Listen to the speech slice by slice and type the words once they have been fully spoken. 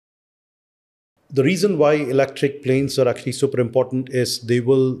The reason why electric planes are actually super important is they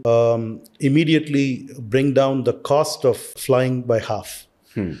will immediately bring down the cost of flying by half.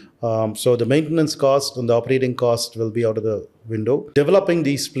 So the maintenance cost and the operating cost will be out of the window. Developing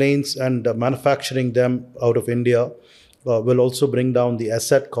these planes and manufacturing them out of India will also bring down the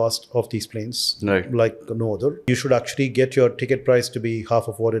asset cost of these planes, like no other. You should actually get your ticket price to be half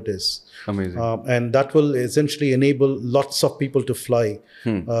of what it is. Amazing. And that will essentially enable lots of people to fly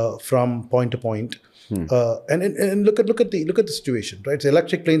from point to point. And look at the situation, right? So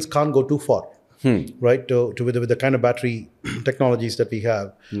electric planes can't go too far. Right, with the kind of battery technologies that we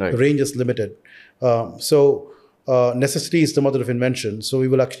have, the range is limited. So necessity is the mother of invention. So we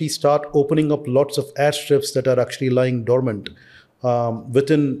will actually start opening up lots of airstrips that are actually lying dormant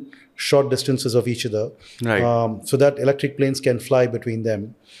within short distances of each other, so that electric planes can fly between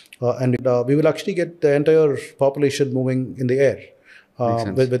them. And we will actually get the entire population moving in the air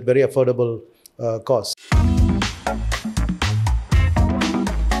with very affordable costs.